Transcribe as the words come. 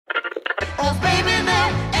'Cause baby, there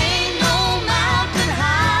ain't no mountain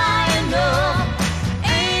high enough,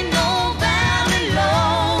 ain't no valley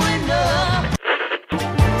low enough.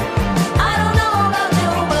 I don't know about you,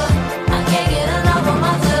 but I can't get enough of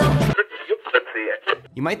myself.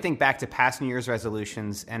 You might think back to past New Year's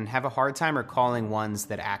resolutions and have a hard time recalling ones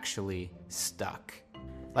that actually stuck.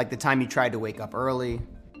 Like the time you tried to wake up early,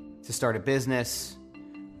 to start a business,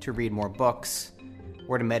 to read more books,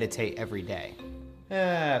 or to meditate every day.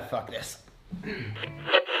 Fuck this. Finally,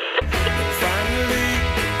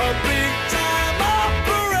 a big time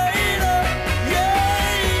operator.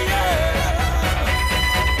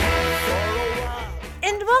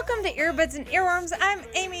 And welcome to Earbuds and Earworms. I'm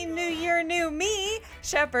Amy, New Year, New Me,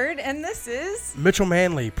 Shepherd, and this is... Mitchell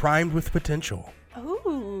Manley, primed with potential.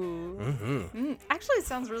 Ooh. Mm-hmm. Actually, it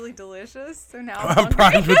sounds really delicious, so now I'm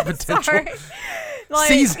primed with potential. Sorry. Like,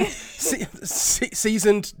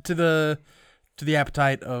 Seasoned to the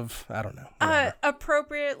appetite of, I don't know.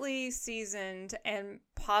 appropriately seasoned and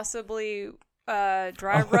possibly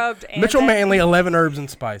dry rubbed. And Mitchell Manley, 11 herbs and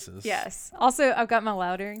spices. Yes. Also, I've got my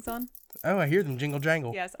loud earrings on. Oh, I hear them jingle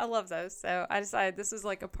jangle. Yes, I love those. So I decided this was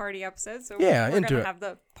like a party episode, so Yeah, we're into going it. to have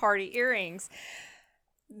the party earrings.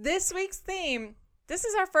 This week's theme, this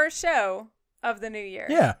is our first show of the new year.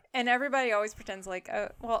 Yeah. And everybody always pretends like,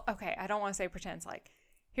 well, okay, I don't want to say pretends like.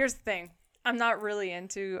 Here's the thing. I'm not really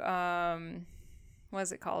into, what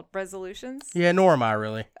is it called? Resolutions? Yeah, nor am I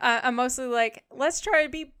really. I'm mostly like, let's try to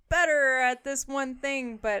be better at this one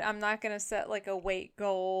thing, but I'm not going to set like a weight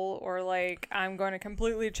goal or like I'm going to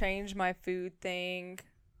completely change my food thing.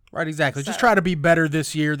 Right, exactly. Just So- try to be better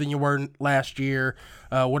this year than you were last year.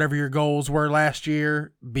 Whatever your goals were last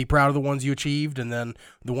year, be proud of the ones you achieved, and then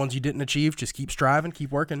the ones you didn't achieve, just keep striving,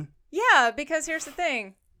 keep working. Yeah, because here's the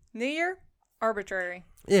thing. New Year, arbitrary.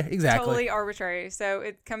 Yeah, exactly. Totally arbitrary. So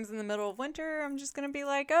it comes in the middle of winter. I'm just going to be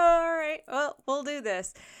like, oh, all right, well, we'll do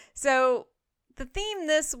this. So the theme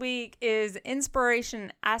this week is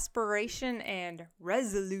inspiration, aspiration, and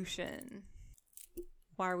resolution.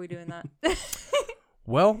 Why are we doing that?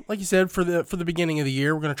 Well, like you said, for the beginning of the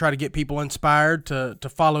year, we're going to try to get people inspired to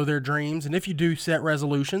follow their dreams. And if you do set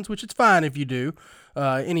resolutions, which it's fine if you do,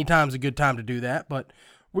 anytime's a good time to do that. But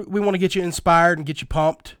we want to get you inspired and get you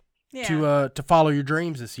pumped to follow your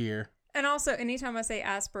dreams this year. And also, anytime I say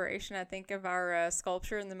aspiration, I think of our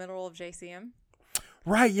sculpture in the middle of JCM.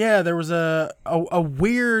 Right, yeah. There was a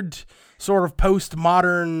weird sort of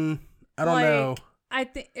postmodern, I don't know. I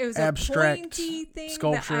think it was abstract a pointy thing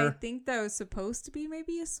sculpture. that I think that was supposed to be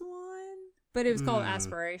maybe a swan, but it was called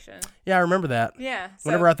aspiration. Yeah, I remember that. Yeah. So,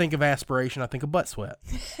 Whenever I think of aspiration, I think of butt sweat.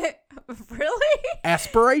 really?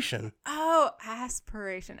 Aspiration. Oh,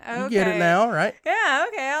 aspiration. Okay. You get it now, right? Yeah.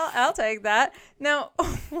 Okay. I'll take that. Now,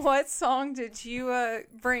 what song did you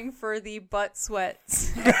bring for the butt sweat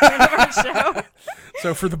segment of our show?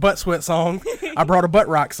 So for the butt sweat song, I brought a butt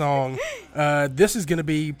rock song. This is going to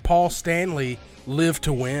be Paul Stanley, Live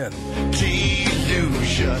to Win.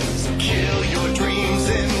 Delusions kill your dreams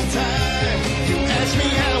in time. You ask me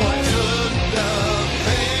how I took the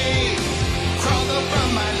pain. Crawled up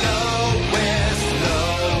from my lowest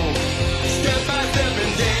low. Step by step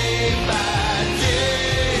and day by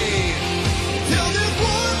day. Till there's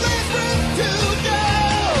one last breath to go.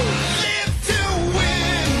 Live to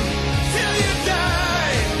win. Till you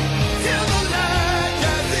die. Till the light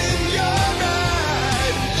dies in your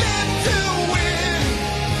eyes. Live to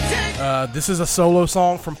win. This is a solo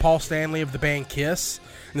song from Paul Stanley of the band Kiss,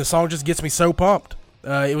 and the song just gets me so pumped.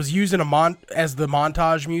 It was used in as the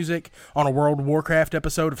montage music on a World of Warcraft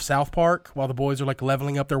episode of South Park while the boys are like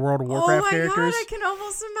leveling up their World of Warcraft characters. Oh my god, I can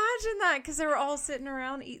almost imagine that because they were all sitting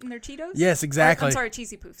around eating their Cheetos. Yes, exactly. I'm sorry,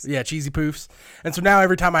 cheesy poofs. Yeah, cheesy poofs. And so now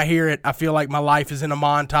every time I hear it, I feel like my life is in a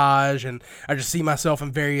montage, and I just see myself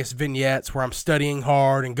in various vignettes where I'm studying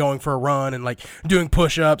hard and going for a run and like doing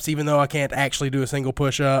push-ups even though I can't actually do a single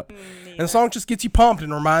push-up. And the song just gets you pumped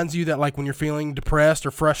and reminds you that like when you're feeling depressed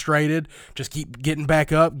or frustrated, just keep getting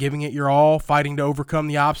back up, giving it your all, fighting to overcome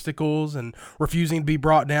the obstacles and refusing to be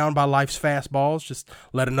brought down by life's fastballs. Just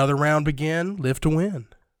let another round begin, live to win.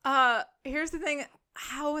 Here's the thing.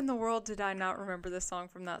 How in the world did I not remember this song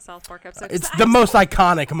from that South Park episode? 'Cause It's the most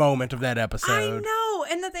iconic moment of that episode. I know.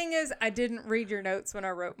 And the thing is, I didn't read your notes when I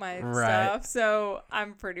wrote my Right. stuff, so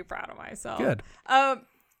I'm pretty proud of myself. Good.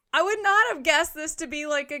 I would not have guessed this to be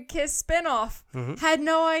like a Kiss spinoff. Had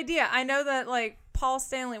no idea. I know that like Paul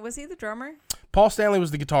Stanley, was he the drummer? Paul Stanley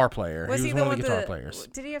was the guitar player. Was he was one of the guitar players.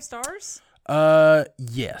 Did he have stars?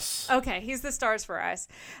 Yes. Okay, he's the stars for us.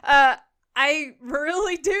 I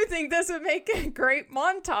really do think this would make a great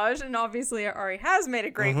montage, and obviously it already has made a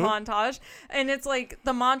great montage. And it's like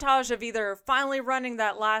the montage of either finally running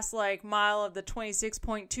that last like mile of the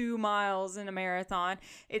 26.2 miles in a marathon.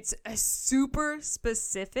 It's a super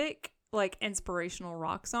specific, like inspirational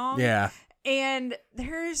rock song. Yeah. And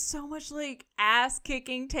there is so much like ass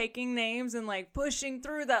kicking, taking names, and like pushing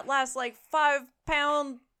through that last like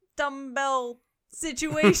 5-pound dumbbell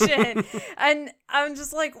situation. And I'm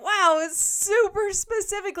just like, wow, it's super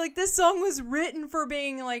specific. Like this song was written for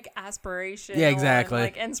being like aspirational. Yeah, exactly. And,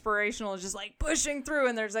 like inspirational, just like pushing through.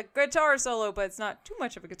 And there's a guitar solo, but it's not too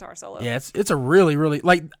much of a guitar solo. Yeah, it's a really, really,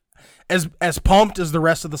 like, as pumped as the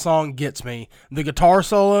rest of the song gets me, the guitar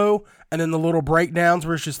solo and then the little breakdowns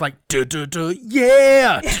where it's just like,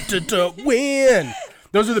 yeah, win.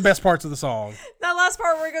 Those are the best parts of the song. That last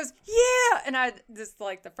part where he goes, yeah. And this is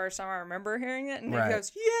like the first time I remember hearing it. And Right. he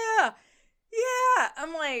goes, yeah. Yeah.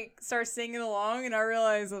 I'm like, start singing along. And I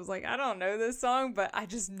realized I was like, I don't know this song, but I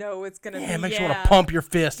just know it's going to be. Yeah, it makes you want to pump your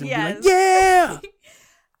fist and Yes. be like, yeah.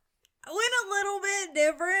 I went a little bit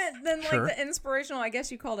different than Sure. like the inspirational. I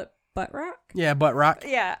guess you called it butt rock. Yeah, butt rock.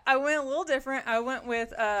 Yeah, I went a little different. I went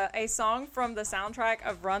with a song from the soundtrack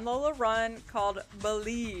of Run Lola Run called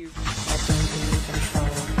Believe.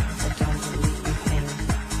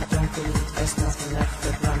 There's nothing left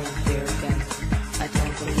but running here again. I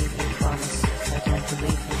don't believe in promise. I don't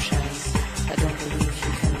believe in chance. I don't believe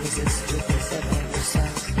you can resist with this every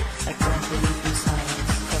sense. I don't believe in silence,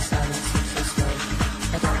 cause silence is too slow.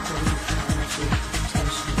 I don't believe in energy,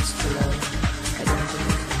 tension is too low. I don't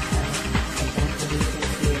believe in panic. I don't believe in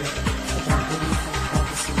fear. I don't believe in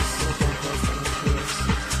prophecies, so don't wait for fears.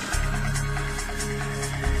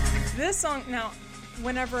 This song, now,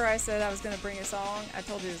 whenever I said I was going to bring a song, I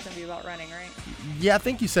told you it was going to be about running, right? Yeah, I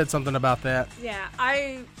think you said something about that. Yeah,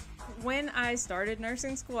 when I started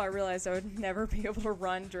nursing school, I realized I would never be able to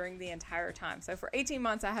run during the entire time. So for 18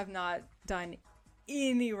 months, I have not done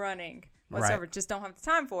any running whatsoever. Right. Just don't have the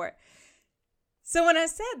time for it. So when I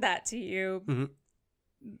said that to you, Mhm.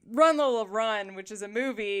 Run Lola Run, which is a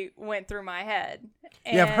movie, went through my head.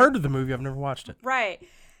 Yeah, I've And- heard of the movie. I've never watched it. Right.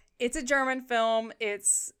 It's a German film.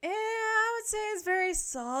 It's, I would say it's very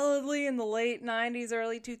solidly in the late 90s,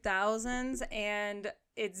 early 2000s, and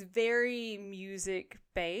it's very music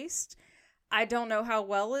based. I don't know how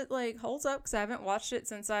well it like holds up because I haven't watched it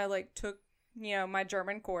since I like took, my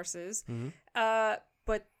German courses.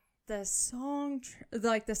 But the song, the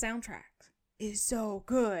soundtrack is so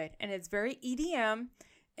good, and it's very EDM,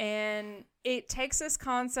 and it takes this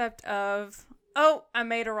concept of, oh, I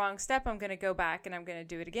made a wrong step. I'm going to go back and I'm going to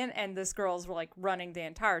do it again. And this girl's like running the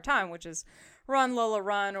entire time, which is Run Lola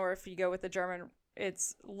Run, or if you go with the German,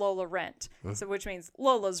 it's Lola Rent. So which means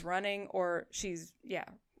Lola's running, or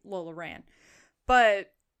Lola ran.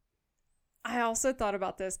 But I also thought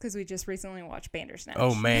about this because we just recently watched Bandersnatch.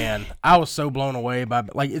 Oh man, I was so blown away by,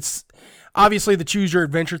 like, it's obviously the choose your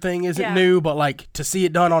adventure thing isn't Yeah. new, but like to see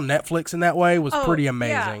it done on Netflix in that way was Oh, pretty yeah.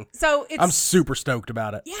 amazing. So it's I'm super stoked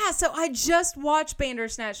about it. yeah. So I just watched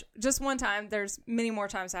Bandersnatch just one time. There's many more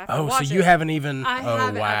times I have to Oh, so watch it. you haven't even? I oh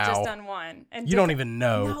haven't. wow, I've just done one. And you don't even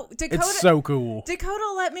know. No, Dakota- it's so cool.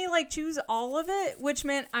 Dakota let me like choose all of it, which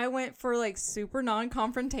meant I went for like super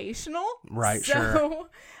non-confrontational. Right, so sure.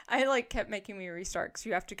 I like kept making me restart because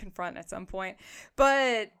you have to confront at some point.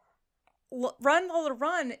 But Run Lola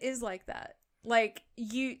Run is like that. Like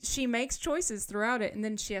she makes choices throughout it, and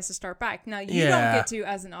then she has to start back. Now you don't Yeah. get to,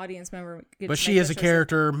 as an audience member, get But to she, make as a those choices.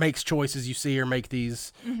 character, makes choices. You see her make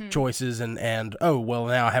these choices, and oh well,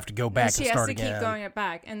 now I have to go back and she has start to again. keep going it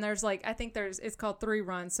back. And there's like, I think it's called 3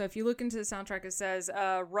 runs. So if you look into the soundtrack, it says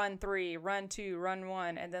run 3, run 2, run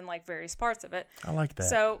 1, and then like various parts of it. I like that.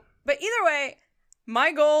 So, but either way,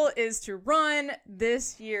 my goal is to run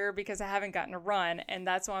this year because I haven't gotten to run. And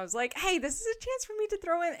that's why I was like, hey, this is a chance for me to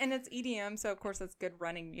throw in. And it's EDM. So, of course, that's good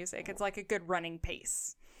running music. It's like a good running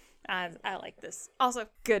pace. I like this. Also,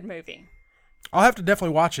 good movie. I'll have to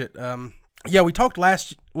definitely watch it. Yeah, we talked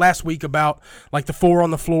last week about like the 4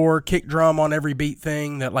 on the floor, kick drum on every beat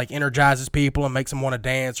thing that like energizes people and makes them want to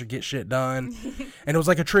dance or get shit done. And it was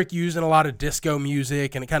like a trick used in a lot of disco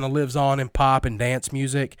music, and it kind of lives on in pop and dance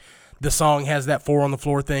music. The song has that 4 on the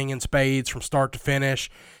floor thing in spades from start to finish.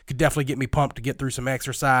 Could definitely get me pumped to get through some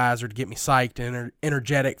exercise or to get me psyched and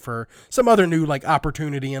energetic for some other new like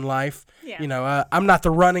opportunity in life. Yeah. I'm not the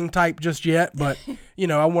running type just yet, but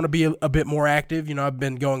I want to be a bit more active. I've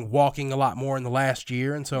been going walking a lot more in the last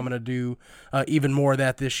year, and so I'm going to do even more of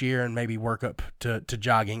that this year and maybe work up to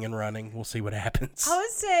jogging and running. We'll see what happens. I would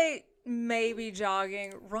say maybe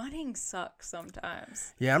jogging. Running sucks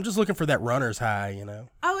sometimes. Yeah, I'm just looking for that runner's high, you know.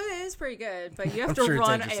 Oh, it is pretty good, but you have I'm to sure it's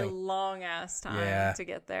run a interesting. long ass time Yeah. to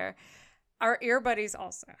get there. Our ear buddies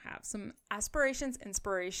also have some aspirations,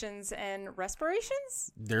 inspirations, and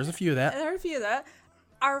respirations. There's a few of that. There are a few of that.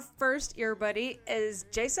 Our first ear buddy is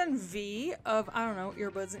Jason V of, I don't know,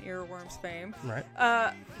 Earbuds and Earworms fame. Right.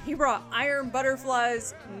 He brought Iron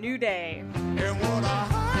Butterfly's New Day. And what a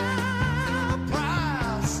high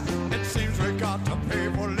price it seems we got to pay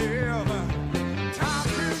for living. Time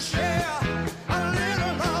to share a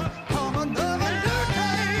little love from another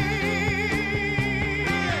day.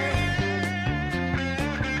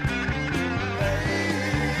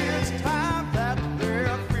 It's time that they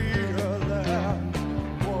feel that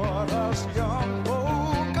what us young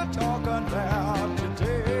folk are talking about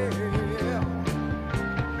today.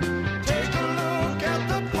 Take a look at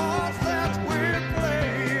the parts that we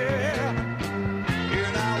play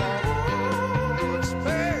in our own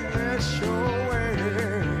special way.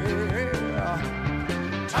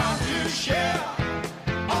 Time to share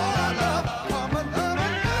all our love from another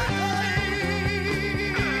day.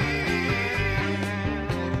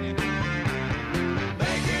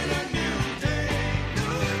 Making a new day,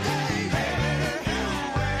 new way.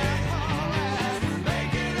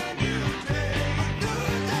 Making a new day,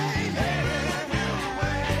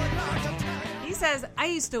 He says, I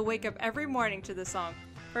used to wake up every morning to this song.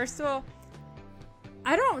 First of all,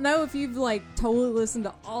 I don't know if you've like totally listened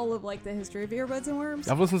to all of like the history of Earbuds and Worms.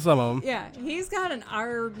 I've listened to some of them. Yeah, he's got an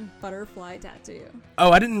iron butterfly tattoo.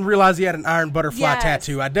 Oh, I didn't realize he had an Iron Butterfly Yes.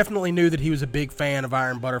 tattoo. I definitely knew that he was a big fan of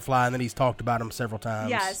Iron Butterfly and that he's talked about him several times.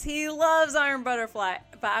 Yes, he loves Iron Butterfly.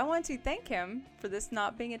 But I want to thank him for this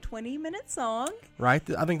not being a 20-minute song. Right?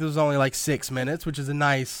 I think this was only like 6 minutes, which is a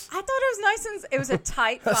nice, I thought it was nice and it was a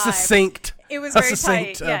tight a vibe. succinct, It was a very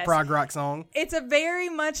succinct tight, yes. prog rock song. It's a very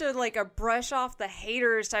much a, like a brush off the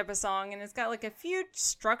haters type of song, and it's got like a few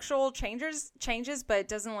structural changes, but it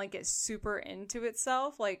doesn't like get super into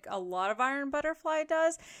itself like a lot of Iron Butterfly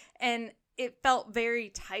does. And it felt very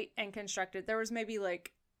tight and constructed. There was maybe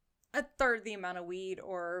like a third the amount of weed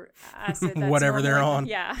or acid that's Whatever they're normally- on.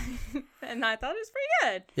 Yeah, and I thought it was pretty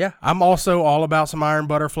good. Yeah, I'm also all about some Iron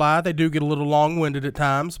Butterfly. They do get a little long-winded at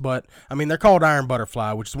times, but, I mean, they're called Iron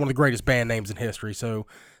Butterfly, which is one of the greatest band names in history, so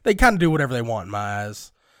they kind of do whatever they want in my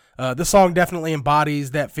eyes. This song definitely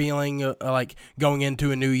embodies that feeling, like going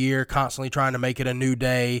into a new year, constantly trying to make it a new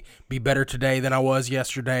day, be better today than I was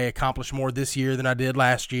yesterday, accomplish more this year than I did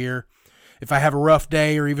last year. If I have a rough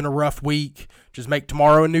day or even a rough week, just make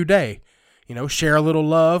tomorrow a new day. You know, share a little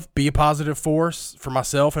love, be a positive force for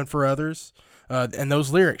myself and for others. And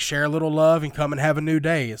those lyrics, share a little love and come and have a new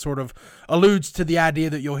day. It sort of alludes to the idea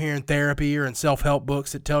that you'll hear in therapy or in self-help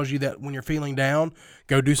books. It tells you that when you're feeling down,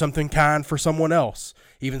 go do something kind for someone else.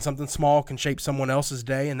 Even something small can shape someone else's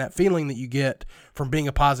day. And that feeling that you get from being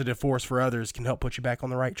a positive force for others can help put you back on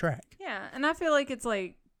the right track. Yeah, and I feel like it's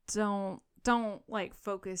like don't like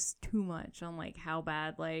focus too much on like how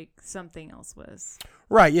bad like something else was.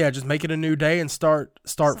 Right, yeah, just make it a new day and start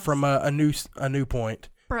from a new point.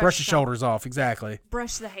 Brush your shoulders off, exactly.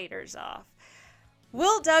 Brush the haters off.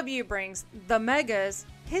 Will W brings the Megas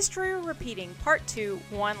History Repeating Part 2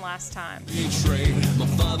 one last time. Betrayed my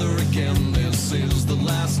father again. This is the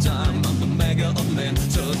last time I'm the mega of men.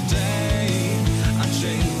 Today I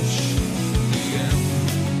change the end.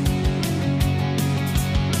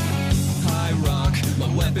 High rock,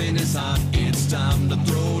 my weapon is hot. It's time to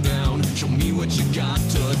throw down. Show me what you got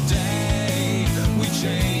today. We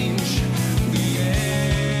change the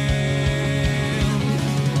end.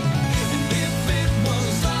 And if it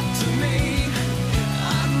was up to me,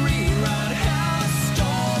 I'd rewrite our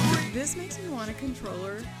story. This makes me want a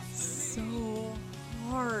controller so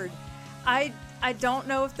hard. I don't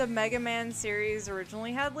know if the Mega Man series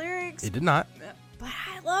originally had lyrics, It did not. but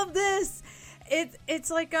I love this. It's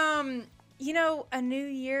like you know, a new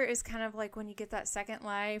year is kind of like when you get that second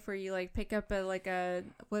life where you like pick up a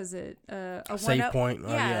Save one-up? point,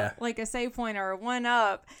 yeah. like a save point or a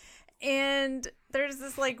 1-up. And there's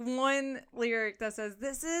this like one lyric that says,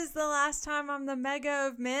 "This is the last time I'm the Mega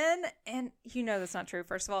of Men," and you know that's not true.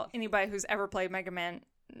 First of all, anybody who's ever played Mega Man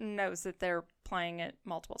knows that they're playing it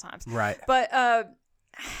multiple times. Right. But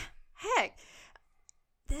heck,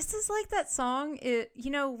 this is like that song. You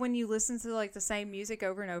know, when you listen to like the same music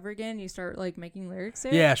over and over again, you start like making lyrics to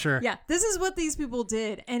it. Yeah, sure. Yeah, this is what these people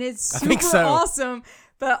did, and it's I super think so. awesome.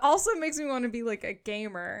 But also makes me want to be like a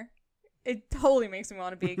gamer. It totally makes me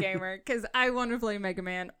want to be a gamer because I want to play Mega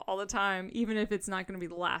Man all the time, even if it's not going to be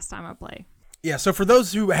the last time I play. Yeah, so for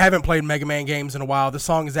those who haven't played Mega Man games in a while, this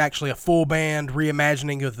song is actually a full band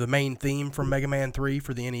reimagining of the main theme from Mega Man 3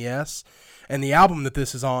 for the NES. And the album that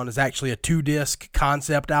this is on is actually a 2-disc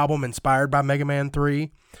concept album inspired by Mega Man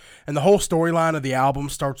 3. And the whole storyline of the album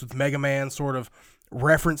starts with Mega Man sort of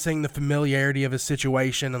referencing the familiarity of his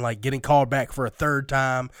situation and like getting called back for a third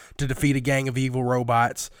time to defeat a gang of evil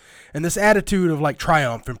robots. And this attitude of like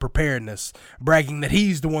triumph and preparedness, bragging that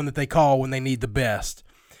he's the one that they call when they need the best.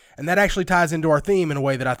 And that actually ties into our theme in a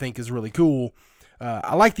way that I think is really cool.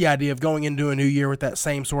 I like the idea of going into a new year with that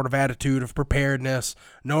same sort of attitude of preparedness,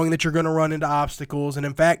 knowing that you're going to run into obstacles. And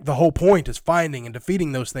in fact, the whole point is finding and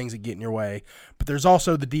defeating those things that get in your way. But there's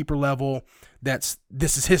also the deeper level this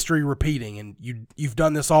is history repeating. And you've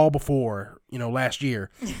done this all before, last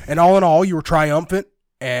year. And all in all, you were triumphant.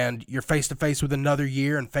 And you're face to face with another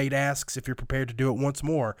year, and fate asks if you're prepared to do it once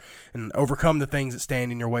more and overcome the things that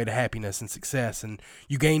stand in your way to happiness and success. And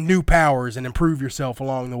you gain new powers and improve yourself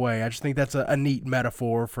along the way. I just think that's a neat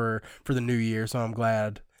metaphor for the new year. So I'm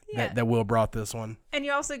glad that Will brought this one. And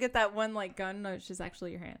you also get that one like gun, which is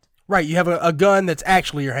actually your hand. Right. You have a gun that's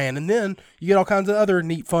actually your hand, and then you get all kinds of other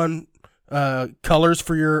neat, fun colors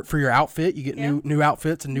for your outfit. You get new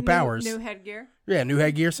outfits and new powers. New headgear. Yeah, new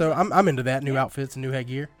headgear. So I'm into that. New outfits and new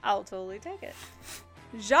headgear. I'll totally take it.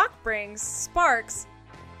 Jacques brings Sparks,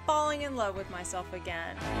 Falling in Love with Myself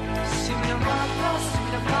Again.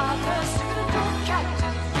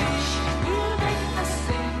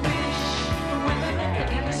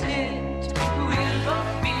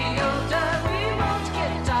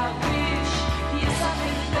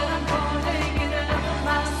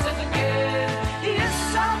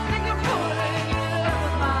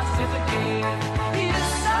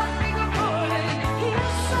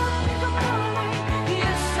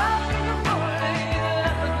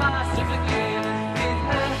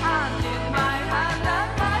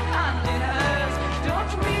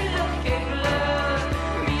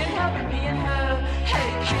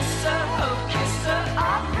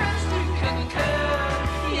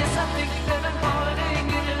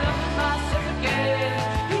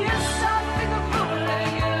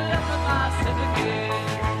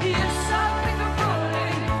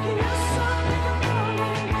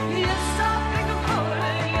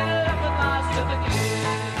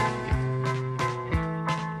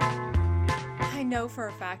 For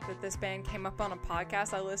a fact that this band came up on a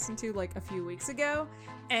podcast I listened to like a few weeks ago,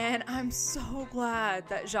 and I'm so glad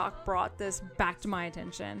that Jacques brought this back to my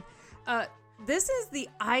attention. This is the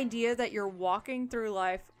idea that you're walking through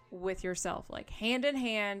life with yourself, like hand in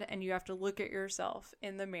hand, and you have to look at yourself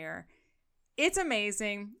in the mirror. It's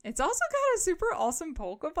amazing. It's also got a super awesome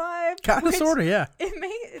polka vibe. Kind of, sort of, yeah.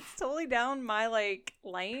 It's totally down my like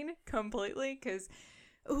lane completely because,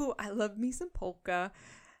 I love me some polka.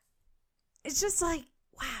 It's just like,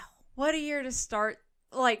 wow, what a year to start.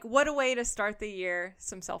 Like, what a way to start the year.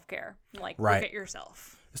 Some self-care. Like, right. Look at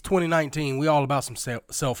yourself. It's 2019. We all about some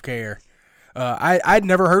self-care. I'd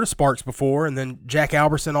never heard of Sparks before, and then Jack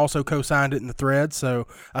Alberson also co-signed it in the thread, so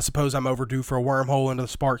I suppose I'm overdue for a wormhole into the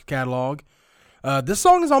Sparks catalog. This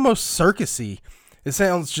song is almost circusy. It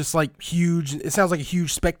sounds just like huge. It sounds like a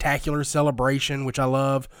huge, spectacular celebration, which I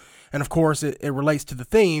love. And, of course, it relates to the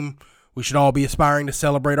theme. We should all be aspiring to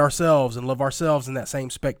celebrate ourselves and love ourselves in that same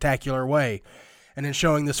spectacular way. And in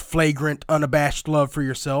showing this flagrant, unabashed love for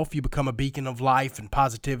yourself, you become a beacon of life and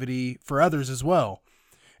positivity for others as well.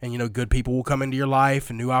 And, good people will come into your life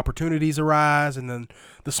and new opportunities arise. And then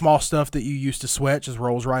the small stuff that you used to sweat just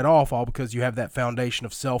rolls right off, all because you have that foundation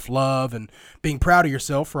of self-love and being proud of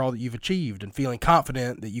yourself for all that you've achieved and feeling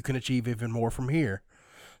confident that you can achieve even more from here.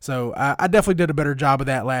 So I definitely did a better job of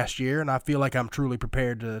that last year, and I feel like I'm truly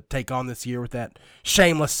prepared to take on this year with that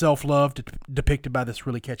shameless self-love depicted by this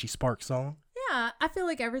really catchy Sparks song. Yeah, I feel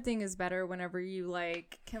like everything is better whenever you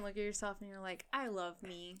can look at yourself and you're like, I love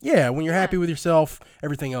me. Yeah, when you're happy with yourself,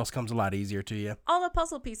 everything else comes a lot easier to you. All the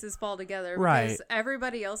puzzle pieces fall together because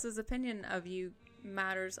everybody else's opinion of you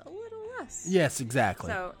matters a little less. Yes, exactly.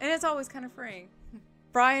 So, and it's always kind of freeing.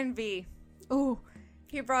 Brian V. Ooh.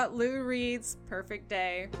 He brought Lou Reed's Perfect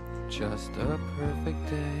Day. Just a perfect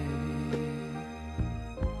day.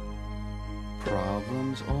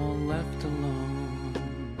 Problems all left alone.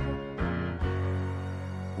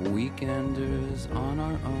 Weekenders on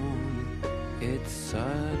our own. It's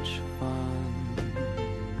such fun.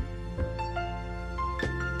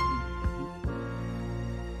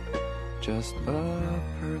 Just a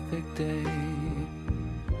perfect day.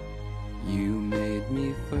 You made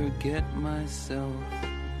me forget myself.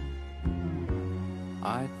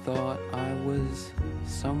 I thought I was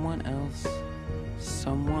someone else,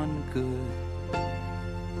 someone good.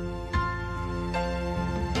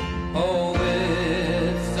 Oh,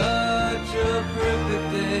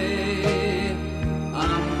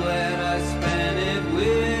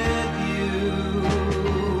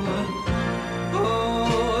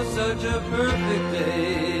 such a perfect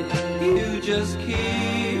day. You just keep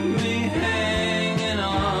me hanging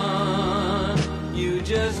on. You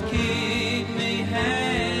just keep me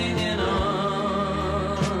hanging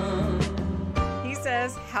on. He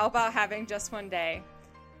says, how about having just one day?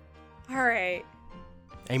 All right.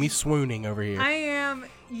 Amy's swooning over here. I am.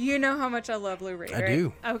 You know how much I love Lou Reed. I right?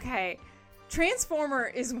 do. Okay. Transformer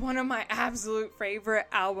is one of my absolute favorite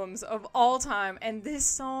albums of all time. And this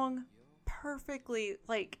song perfectly,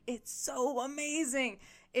 like, it's so amazing.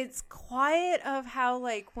 It's quiet of how,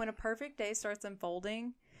 like, when a perfect day starts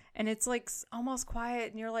unfolding and it's like almost quiet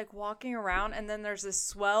and you're like walking around and then there's this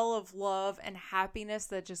swell of love and happiness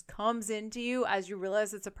that just comes into you as you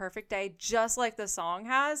realize it's a perfect day, just like the song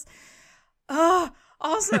has.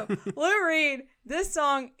 Also, Lou Reed, this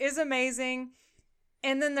song is amazing.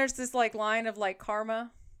 And then there's this like line of like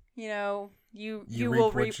karma, you know, you will reap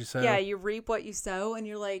what reap. you sow. Yeah, you reap what you sow. And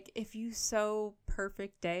you're like, if you sow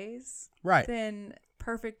perfect days, Right. then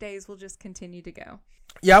perfect days will just continue to go.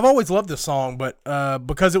 Yeah, I've always loved this song, but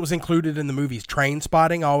because it was included in the movie's Train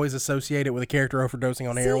Spotting, I always associate it with a character overdosing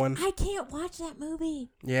on heroin. I can't watch that movie.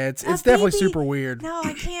 Yeah, it's A definitely baby- super weird. No,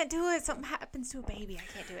 I can't do it. Something happens to a baby.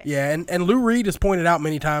 I can't do it. Yeah, and Lou Reed has pointed out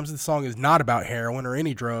many times the song is not about heroin or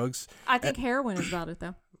any drugs. I think heroin is about it,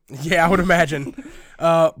 though. Yeah, I would imagine.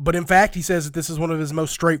 But in fact, he says that this is one of his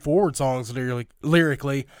most straightforward songs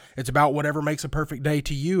lyrically. It's about whatever makes a perfect day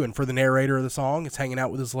to you. And for the narrator of the song, it's hanging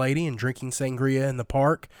out with his lady and drinking sangria in the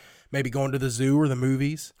park, maybe going to the zoo or the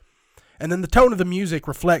movies. And then the tone of the music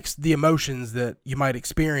reflects the emotions that you might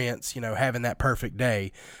experience, you know, having that perfect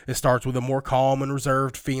day. It starts with a more calm and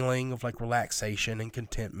reserved feeling of like relaxation and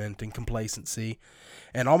contentment and complacency,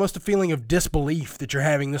 and almost a feeling of disbelief that you're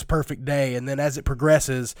having this perfect day. And then as it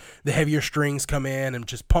progresses, the heavier strings come in and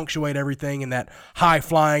just punctuate everything in that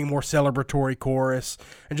high-flying, more celebratory chorus,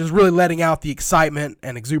 and just really letting out the excitement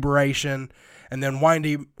and exuberation, and then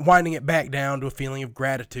winding it back down to a feeling of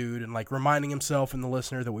gratitude and like reminding himself and the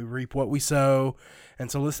listener that we reap what we sow. And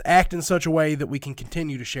so let's act in such a way that we can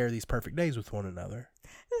continue to share these perfect days with one another.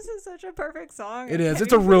 This is such a perfect song. It is. I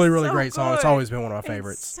It's a mean, really, really so great song. It's good. always been one of my It's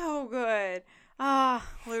favorites. so good.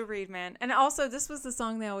 Lou Reed, man. And also, this was the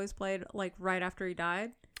song they always played like right after he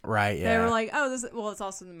died. Right, yeah. They were like, oh, this is, well, it's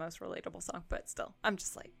also the most relatable song, but still, I'm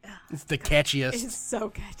just like, ugh. It's the catchiest. It's so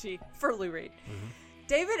catchy for Lou Reed.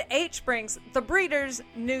 David H. brings The Breeders'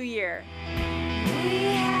 New Year.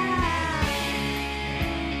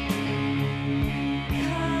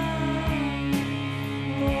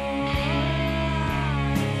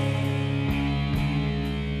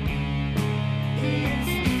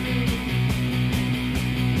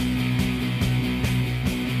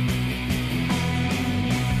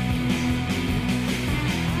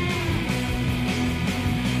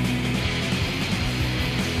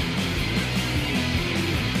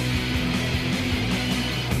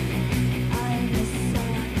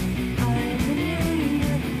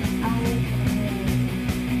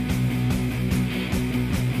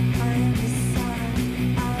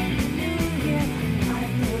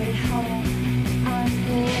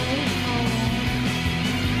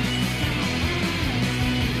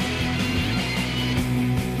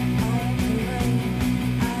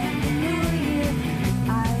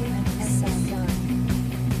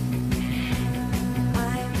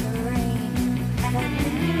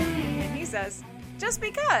 And he says, just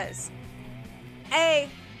because.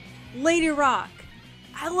 Lady Rock.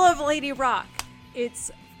 I love Lady Rock. It's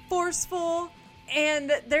forceful,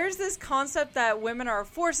 and there's this concept that women are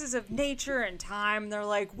forces of nature and time. They're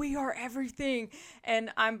like, we are everything.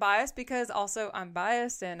 And I'm biased because also I'm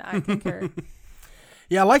biased and I concur.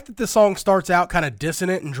 Yeah, I like that this song starts out kind of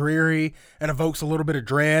dissonant and dreary and evokes a little bit of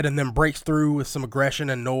dread and then breaks through with some aggression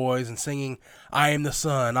and noise and singing, I am the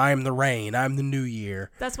sun, I am the rain, I am the new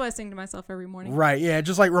year. That's what I sing to myself every morning. Right, yeah,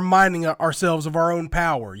 just like reminding ourselves of our own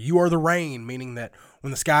power. You are the rain, meaning that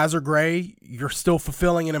when the skies are gray, you're still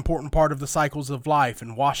fulfilling an important part of the cycles of life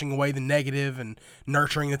and washing away the negative and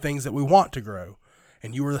nurturing the things that we want to grow.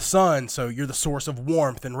 And you are the sun, so you're the source of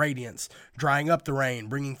warmth and radiance, drying up the rain,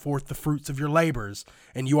 bringing forth the fruits of your labors.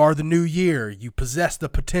 And you are the new year. You possess the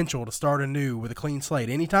potential to start anew with a clean slate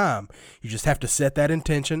anytime. You just have to set that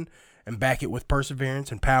intention and back it with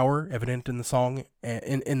perseverance and power, evident in the song,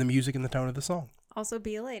 in the music and the tone of the song. Also,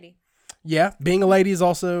 be a lady. Yeah, being a lady is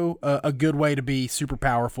also a good way to be super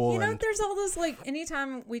powerful. You know, and there's all this, like,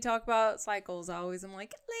 anytime we talk about cycles, I always am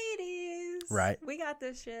like, ladies. Right. We got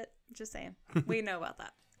this shit. Just saying. We know about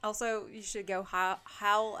that. Also, you should go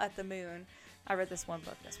Howl at the Moon. I read this one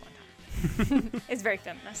book this one time. It's very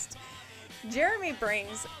feminist. Jeremy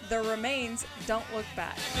brings The Remains Don't Look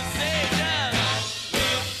Back.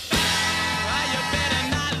 Why you better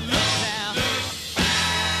not look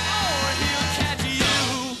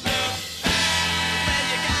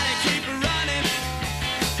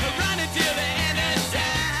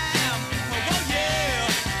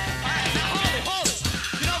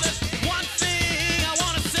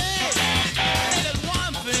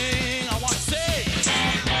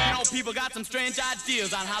some strange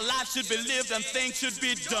ideas on how life should be lived and things should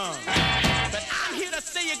be done. But I'm here to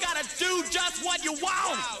say you gotta do just what you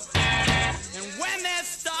want. And when they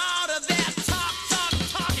start their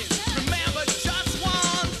talking, remember just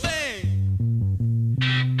one thing.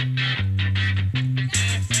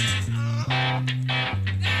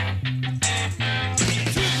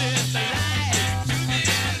 Truth is the light.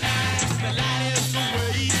 The light is the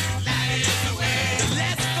way. The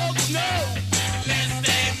less folks know,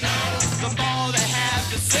 the more they have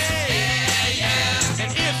to say.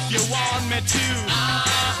 And if you want me to,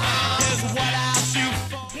 here's what I'll do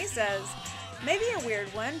for. He says, maybe a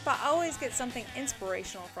weird one, but I always get something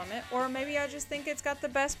inspirational from it, or maybe I just think it's got the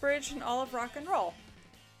best bridge in all of rock and roll.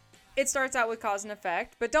 It starts out with cause and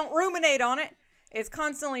effect, but don't ruminate on it. It's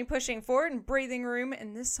constantly pushing forward and breathing room,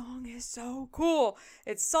 and this song is so cool.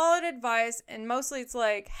 It's solid advice, and mostly it's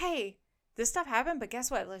like, hey, this stuff happened, but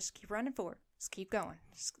guess what? Let's just keep running forward. Just keep going.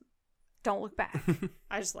 Just don't look back.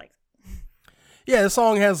 I just like it. Yeah, the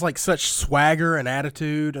song has like such swagger and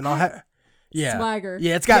attitude, and yeah, Swagger.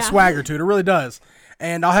 Yeah, it's got Yeah. swagger to it. It really does.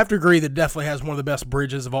 And I'll have to agree that it definitely has one of the best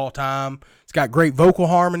bridges of all time. It's got great vocal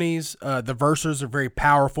harmonies. The verses are very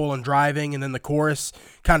powerful and driving, and then the chorus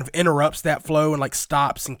kind of interrupts that flow and like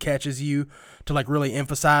stops and catches you to like really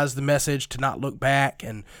emphasize the message to not look back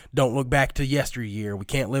and don't look back to yesteryear. We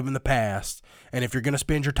can't live in the past. And if you're going to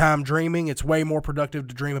spend your time dreaming, it's way more productive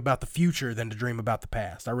to dream about the future than to dream about the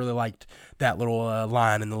past. I really liked that little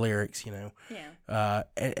line in the lyrics, you know. Yeah.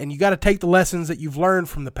 And you got to take the lessons that you've learned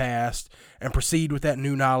from the past and proceed with that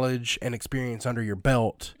new knowledge and experience under your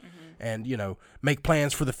belt. And, you know, make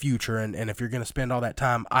plans for the future. And if you're going to spend all that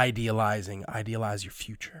time idealize your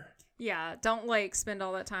future. Yeah, don't like spend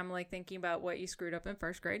all that time like thinking about what you screwed up in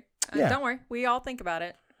first grade. Yeah. Don't worry, we all think about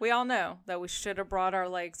it. We all know that we should have brought our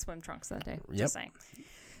like swim trunks that day. Yep.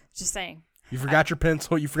 Just saying. You forgot your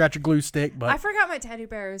pencil, you forgot your glue stick, but I forgot my teddy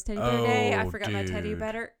bear. It was teddy bear day. I Oh, forgot my teddy dude.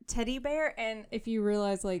 bear, and If you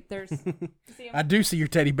realize, like, there's... see him? I do see your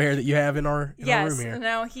teddy bear that you have in our Yes, room here.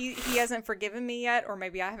 no, he hasn't forgiven me yet, or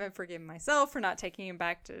maybe I haven't forgiven myself for not taking him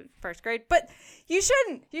back to first grade. But you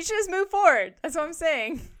shouldn't. You should just move forward. That's what I'm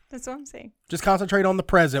saying. That's what I'm saying. Just concentrate on the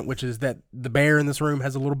present, which is that the bear in this room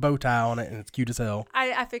has a little bow tie on it, and it's cute as hell.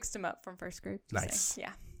 I fixed him up from first grade. just Nice. saying.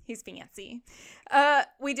 Yeah, he's fancy.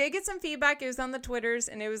 We did get some feedback. It was on the Twitters,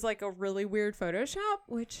 and it was like a really weird Photoshop,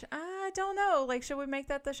 which I don't know. Like, should we make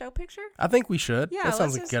that the show picture? I think we should. Yeah, that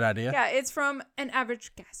sounds let's like a good idea. Yeah, it's from an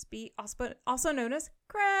average Gatsby, also known as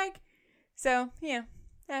Craig. So, yeah,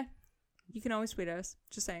 you can always tweet at us.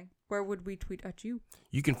 Just saying. Where would we tweet at you?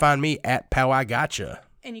 You can find me at Pow I Gotcha.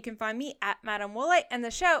 And you can find me at Madam Woolite and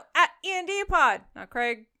the show at END Pod. Now,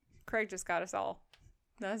 Craig just got us all.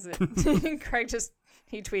 That's it.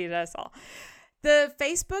 He tweeted us all. The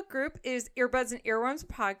Facebook group is Earbuds and Earworms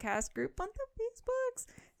Podcast Group on the Facebooks.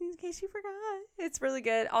 In case you forgot, it's really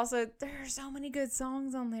good. Also, there are so many good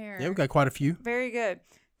songs on there. Yeah, we've got quite a few. Very good.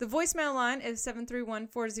 The voicemail line is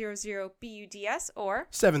 731-400-BUDS or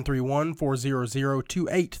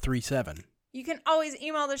 731-400-2837. you can always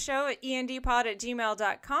email the show at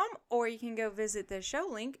endpod@gmail.com, or you can go visit the show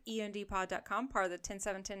link, endpod.com, part of the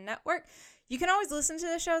 10710 network. You can always listen to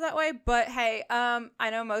the show that way, but hey, I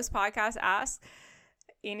know most podcasts ask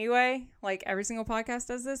anyway, like every single podcast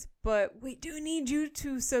does this, but we do need you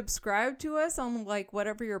to subscribe to us on like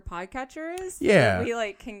whatever your podcatcher is. so Yeah. that we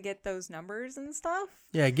like can get those numbers and stuff.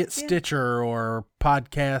 Yeah, get Stitcher or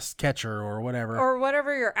Podcast Catcher or whatever. Or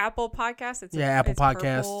whatever your Apple podcast. It's Apple it's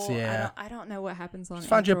Podcasts, purple. yeah. I don't know what happens on Just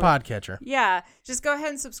find you a Android. podcatcher. Yeah, just go ahead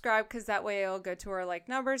and subscribe because that way it'll go to our like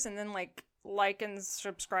numbers, and then like and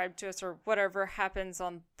subscribe to us or whatever happens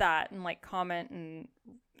on that, and like comment. And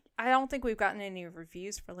I don't think we've gotten any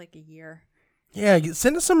reviews for like a year. Yeah,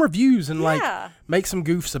 send us some reviews and Yeah. like make some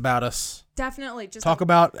goofs about us. Definitely, just Talk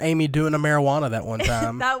about Amy doing a marijuana that one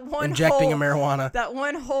time. that one injecting whole, a marijuana. That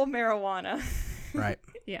one whole marijuana. Right.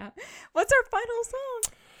 Yeah. What's our final song?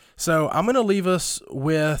 So I'm going to leave us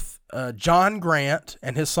with John Grant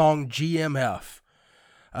and his song GMF.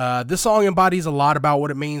 This song embodies a lot about what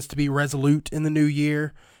it means to be resolute in the new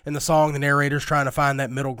year. In the song, the narrator's trying to find that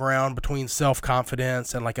middle ground between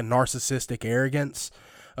self-confidence and like a narcissistic arrogance.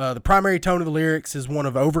 The primary tone of the lyrics is one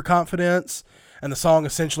of overconfidence, and the song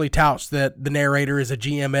essentially touts that the narrator is a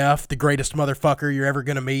GMF, the greatest motherfucker you're ever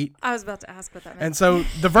going to meet. I was about to ask what that meant. And so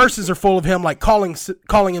the verses are full of him like calling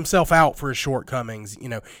himself out for his shortcomings. You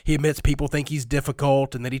know, he admits people think he's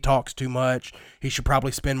difficult and that he talks too much. He should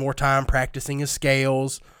probably spend more time practicing his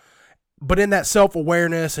scales. But in that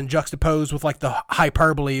self-awareness and juxtaposed with like the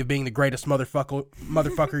hyperbole of being the greatest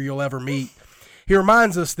motherfucker you'll ever meet, he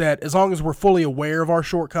reminds us that as long as we're fully aware of our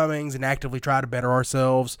shortcomings and actively try to better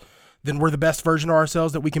ourselves, then we're the best version of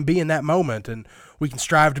ourselves that we can be in that moment, and we can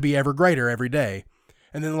strive to be ever greater every day.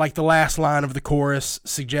 And then like the last line of the chorus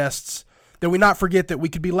suggests that we not forget that we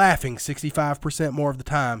could be laughing 65% more of the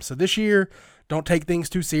time. So this year, don't take things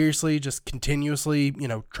too seriously. Just continuously,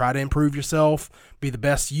 try to improve yourself. Be the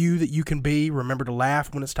best you that you can be. Remember to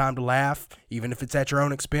laugh when it's time to laugh, even if it's at your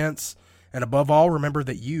own expense. And above all, remember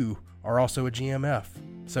that you are also a GMF.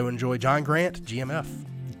 So enjoy John Grant, GMF.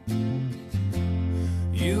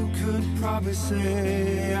 You could probably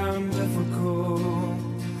say I'm difficult.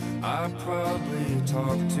 I probably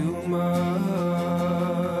talk too much.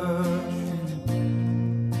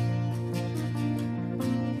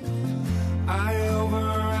 I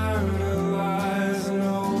overanalyze and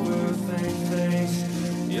overthink things.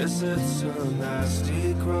 Yes, it's a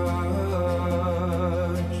nasty grudge.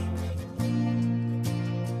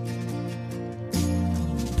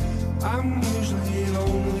 I'm usually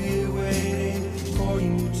only waiting for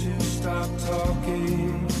you to stop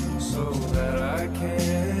talking so that I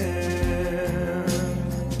can.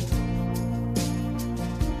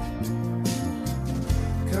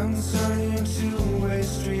 Concerning two-way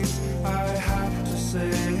streets, I have to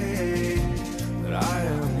say that I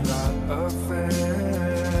am not a fan.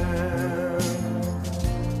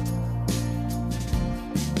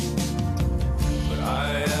 But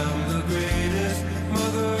I am the greatest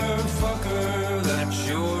motherfucker that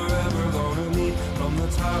you're ever gonna meet. From the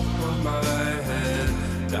top of my head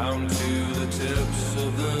down to the tips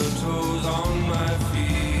of the toes on my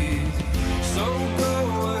feet. So go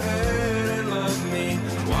ahead and love me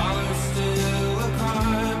while it's still a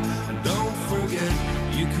crime. And don't forget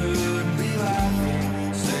you could be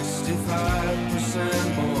laughing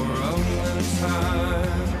 65% more of the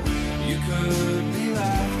time. You could be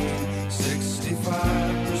laughing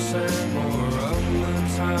 65% more of the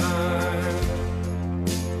time.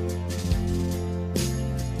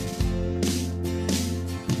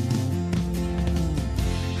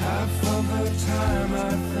 Half of the time I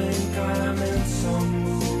think I'm in some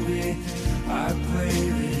movie. I play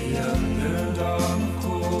the underdog, of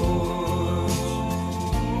course.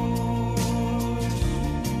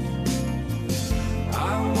 I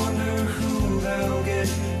wonder who they'll get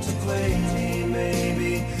to play me.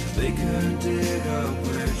 Maybe they could dig up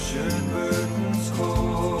Richard Burton's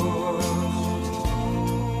corpse.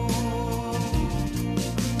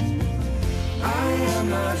 I am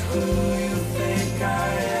not who you think I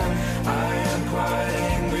am. I am quite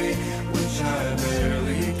angry, which I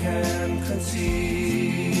barely can conceive.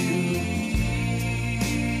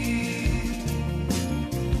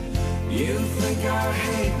 You think I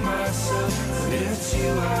hate myself, but it's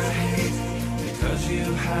you I hate, because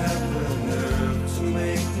you have the nerve to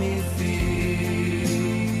make me feel.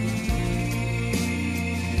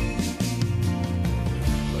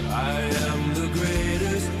 But I am the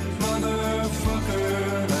greatest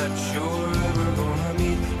motherfucker that you're ever gonna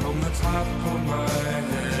meet. From the top of my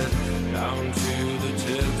head down to the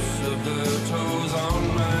tips of the toes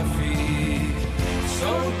on my feet. So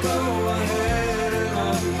go ahead and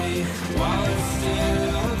love me while it's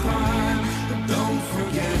still a crime. But don't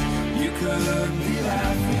forget you could be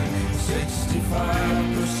laughing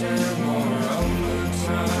 65% more of the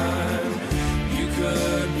time. You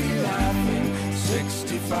could be laughing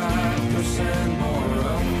 65% more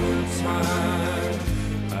of the time.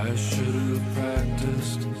 I should have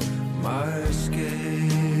practiced my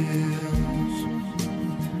skills.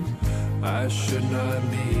 I should not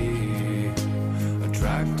be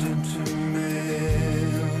attracted to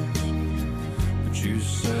males. But you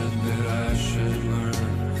said that I should learn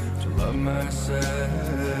to love myself.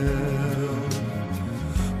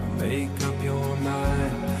 Make up your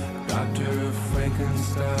mind, Dr.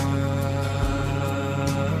 Frankenstein.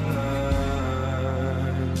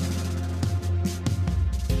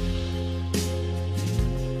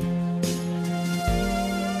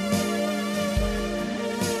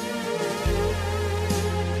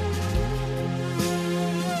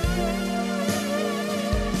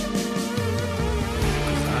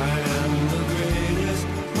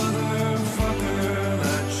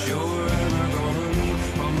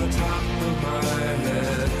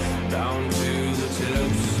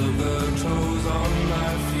 Of the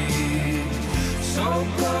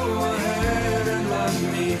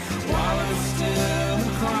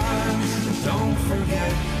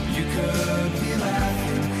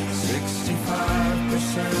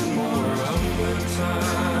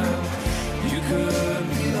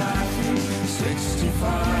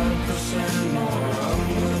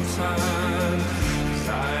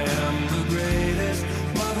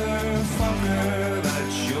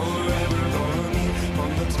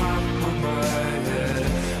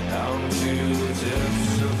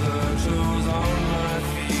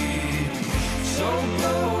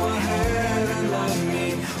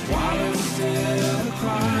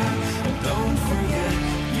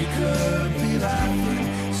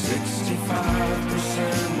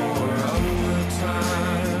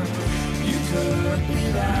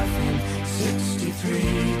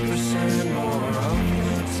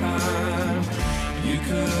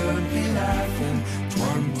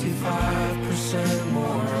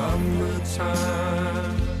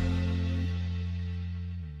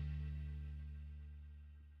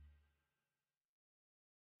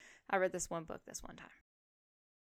read this one book this one time.